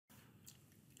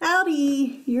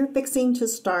howdy, you're fixing to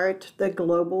start the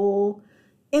Global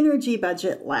Energy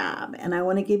Budget Lab, and I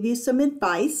want to give you some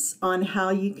advice on how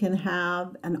you can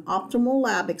have an optimal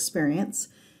lab experience.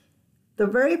 The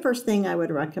very first thing I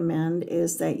would recommend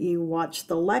is that you watch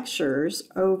the lectures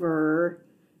over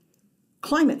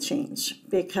climate change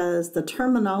because the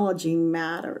terminology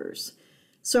matters.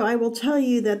 So I will tell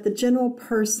you that the general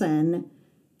person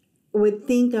would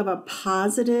think of a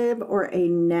positive or a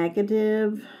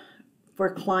negative for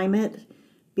climate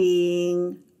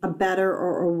being a better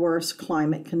or a worse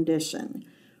climate condition.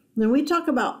 When we talk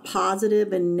about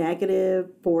positive and negative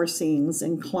forcings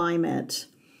in climate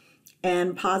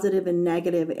and positive and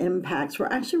negative impacts, we're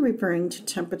actually referring to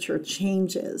temperature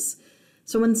changes.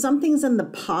 So when something's in the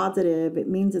positive, it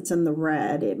means it's in the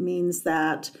red. It means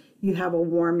that you have a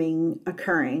warming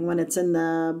occurring. When it's in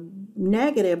the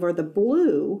negative or the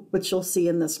blue, which you'll see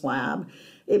in this lab,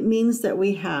 it means that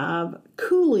we have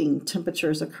cooling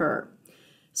temperatures occur.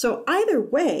 So either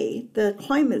way, the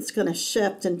climate's going to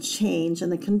shift and change,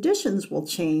 and the conditions will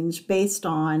change based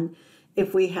on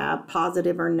if we have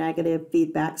positive or negative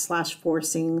feedback /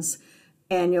 forcings,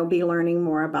 and you'll be learning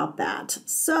more about that.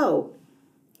 So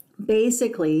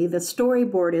basically, the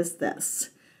storyboard is this.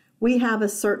 We have a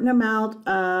certain amount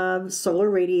of solar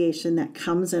radiation that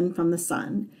comes in from the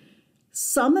sun.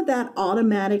 Some of that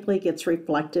automatically gets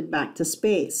reflected back to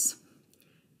space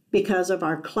because of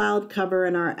our cloud cover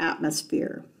in our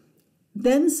atmosphere.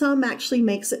 Then some actually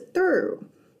makes it through,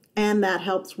 and that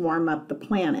helps warm up the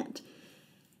planet.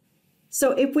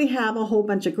 So if we have a whole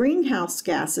bunch of greenhouse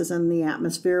gases in the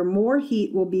atmosphere, more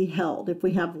heat will be held. If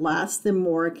we have less, then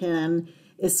more can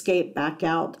escape back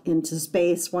out into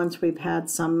space once we've had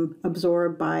some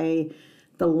absorbed by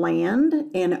the land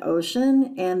and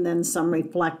ocean, and then some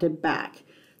reflected back.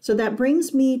 So that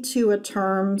brings me to a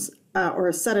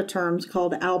set of terms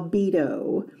called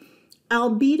albedo.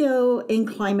 Albedo in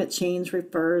climate change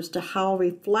refers to how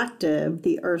reflective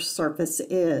the Earth's surface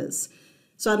is.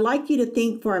 So I'd like you to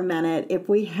think for a minute, if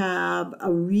we have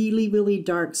a really, really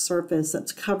dark surface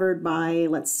that's covered by,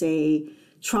 let's say,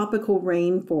 tropical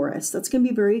rainforest, that's going to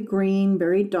be very green,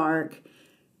 very dark.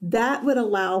 That would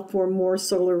allow for more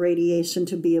solar radiation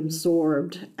to be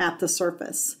absorbed at the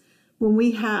surface. When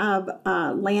we have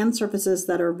land surfaces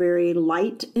that are very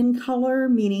light in color,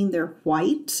 meaning they're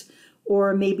white,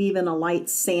 or maybe even a light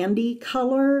sandy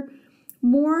color,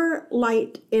 more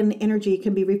light and energy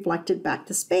can be reflected back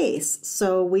to space.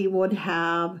 So we would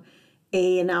have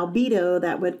an albedo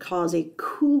that would cause a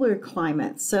cooler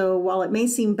climate. So while it may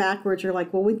seem backwards, you're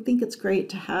like, well, we think it's great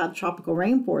to have tropical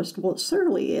rainforest. Well,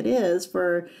 certainly it is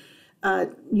for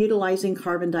utilizing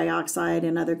carbon dioxide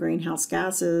and other greenhouse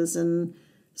gases and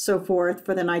so forth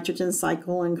for the nitrogen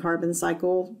cycle and carbon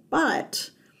cycle.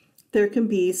 But there can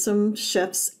be some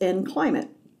shifts in climate.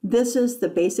 This is the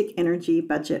basic energy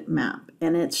budget map,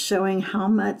 and it's showing how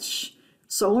much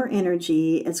solar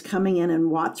energy is coming in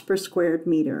watts per square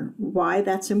meter. Why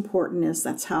that's important is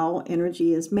that's how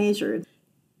energy is measured.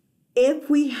 If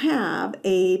we have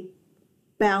a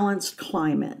balanced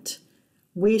climate,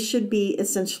 we should be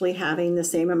essentially having the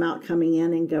same amount coming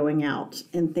in and going out,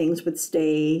 and things would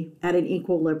stay at an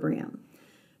equilibrium.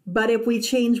 But if we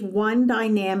change one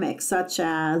dynamic, such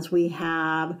as we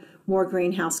have more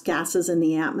greenhouse gases in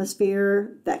the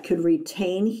atmosphere that could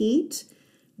retain heat,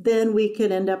 then we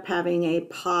could end up having a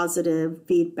positive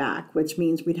feedback, which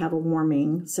means we'd have a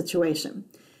warming situation.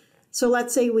 So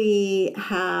let's say we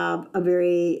have a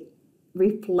very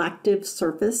reflective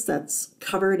surface that's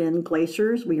covered in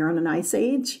glaciers. We are in an ice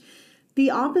age.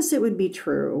 The opposite would be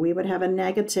true. We would have a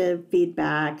negative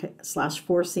feedback /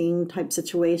 forcing type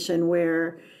situation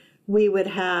where we would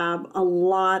have a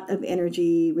lot of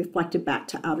energy reflected back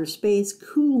to outer space,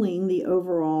 cooling the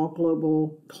overall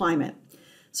global climate.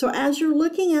 So as you're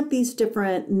looking at these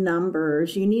different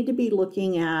numbers, you need to be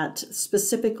looking at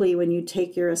specifically when you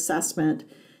take your assessment,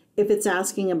 if it's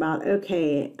asking about,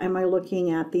 okay, am I looking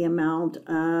at the amount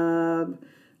of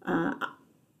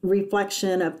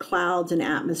reflection of clouds and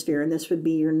atmosphere, and this would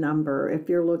be your number. If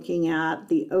you're looking at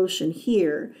the ocean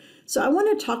here. So I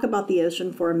want to talk about the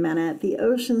ocean for a minute. The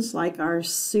ocean's like our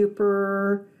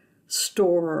super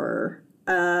storer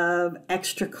of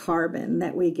extra carbon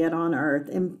that we get on Earth.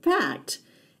 In fact,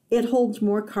 it holds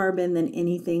more carbon than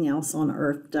anything else on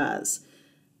Earth does,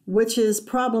 which is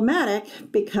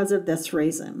problematic because of this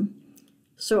reason.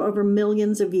 So over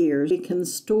millions of years, we can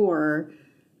store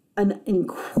an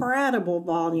incredible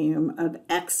volume of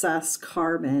excess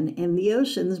carbon in the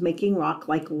oceans, making rock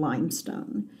like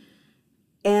limestone.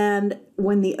 And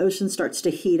when the ocean starts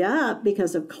to heat up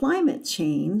because of climate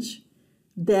change,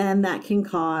 then that can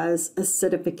cause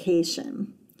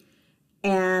acidification.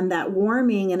 And that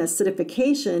warming and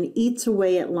acidification eats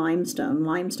away at limestone.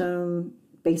 Limestone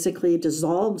basically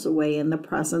dissolves away in the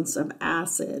presence of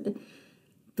acid.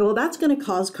 Well, that's going to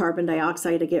cause carbon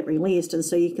dioxide to get released. And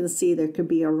so you can see there could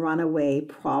be a runaway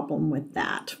problem with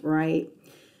that, right?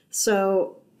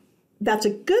 So that's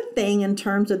a good thing in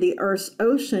terms of the Earth's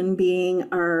ocean being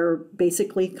our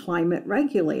basically climate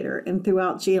regulator. And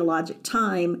throughout geologic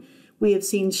time, we have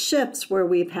seen shifts where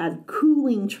we've had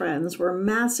cooling trends, where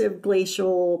massive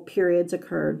glacial periods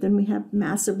occurred. Then we have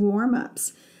massive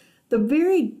warm-ups. The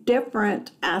very different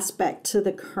aspect to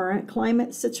the current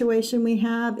climate situation we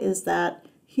have is that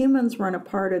humans weren't a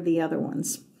part of the other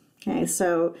ones. Okay,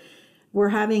 so we're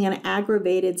having an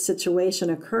aggravated situation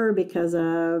occur because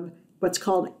of what's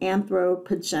called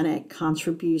anthropogenic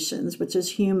contributions, which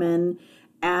is human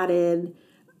added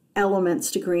elements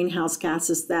to greenhouse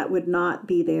gases that would not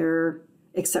be there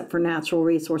except for natural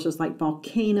resources like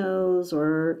volcanoes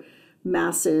or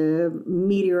massive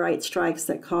meteorite strikes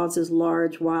that causes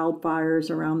large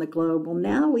wildfires around the globe. Well,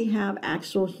 now we have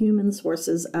actual human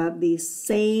sources of these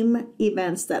same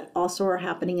events that also are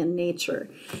happening in nature.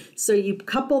 So you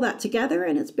couple that together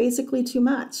and it's basically too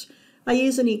much. I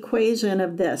use an equation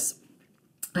of this.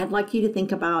 I'd like you to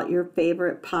think about your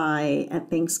favorite pie at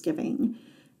Thanksgiving.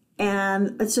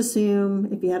 And let's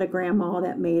assume if you had a grandma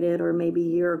that made it, or maybe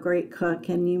you're a great cook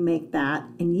and you make that,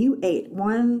 and you ate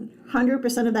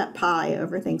 100% of that pie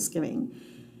over Thanksgiving,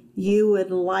 you would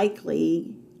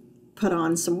likely put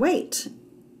on some weight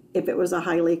if it was a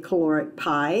highly caloric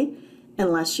pie,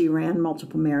 unless you ran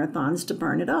multiple marathons to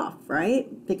burn it off,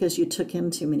 right? Because you took in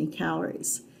too many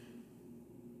calories.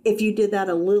 If you did that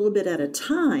a little bit at a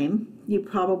time, you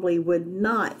probably would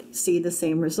not see the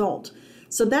same result.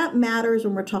 So that matters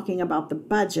when we're talking about the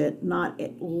budget, not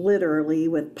literally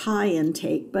with pie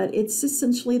intake, but it's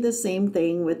essentially the same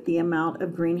thing with the amount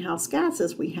of greenhouse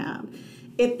gases we have.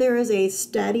 If there is a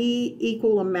steady,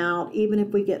 equal amount, even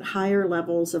if we get higher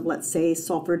levels of, let's say,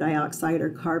 sulfur dioxide or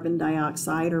carbon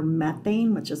dioxide or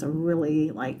methane, which is a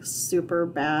really super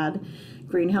bad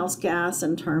greenhouse gas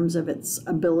in terms of its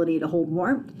ability to hold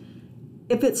warmth,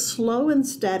 if it's slow and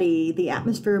steady, the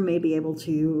atmosphere may be able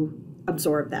to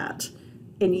absorb that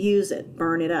and use it,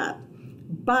 burn it up.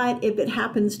 But if it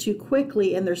happens too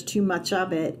quickly and there's too much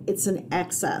of it, it's an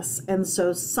excess. And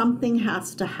so something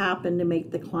has to happen to make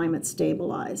the climate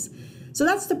stabilize. So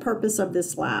that's the purpose of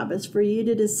this lab, is for you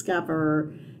to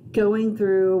discover, going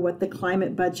through what the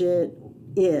climate budget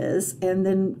is and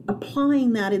then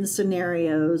applying that in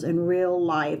scenarios in real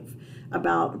life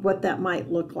about what that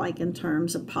might look like in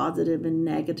terms of positive and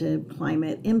negative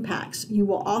climate impacts. You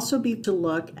will also be to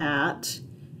look at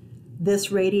this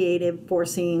radiative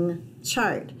forcing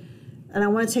chart. And I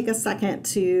want to take a second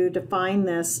to define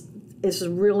this. It's a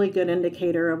really good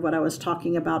indicator of what I was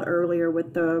talking about earlier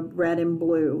with the red and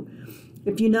blue.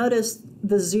 If you notice,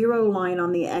 the zero line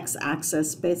on the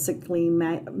x-axis basically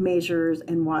measures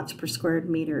in watts per square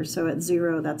meter. So at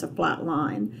zero, that's a flat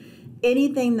line.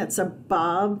 Anything that's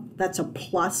above, that's a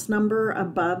plus number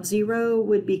above zero,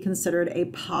 would be considered a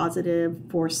positive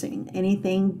forcing.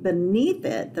 Anything beneath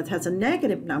it that has a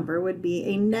negative number would be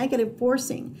a negative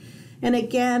forcing. And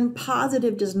again,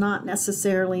 positive does not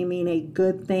necessarily mean a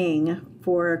good thing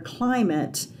for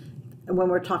climate. When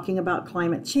we're talking about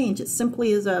climate change, it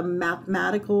simply is a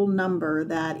mathematical number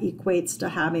that equates to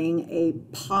having a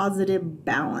positive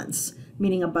balance,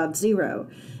 meaning above zero.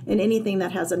 And anything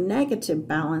that has a negative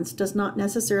balance does not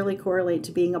necessarily correlate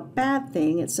to being a bad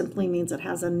thing. It simply means it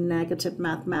has a negative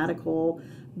mathematical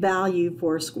value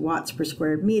for watts per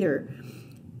square meter.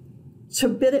 To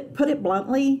put it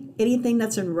bluntly, anything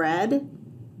that's in red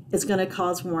is going to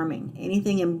cause warming.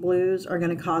 Anything in blues are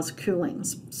going to cause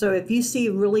coolings. So if you see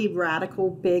really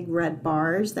radical big red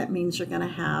bars, that means you're going to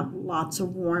have lots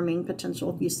of warming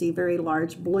potential. If you see very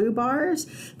large blue bars,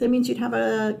 that means you'd have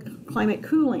a climate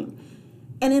cooling.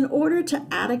 And in order to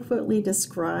adequately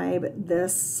describe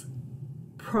this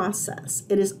process,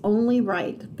 it is only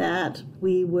right that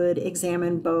we would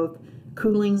examine both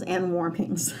coolings and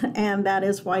warmings. And that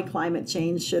is why climate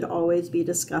change should always be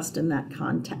discussed in that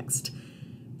context.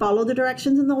 Follow the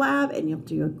directions in the lab and you'll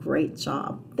do a great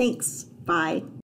job. Thanks. Bye.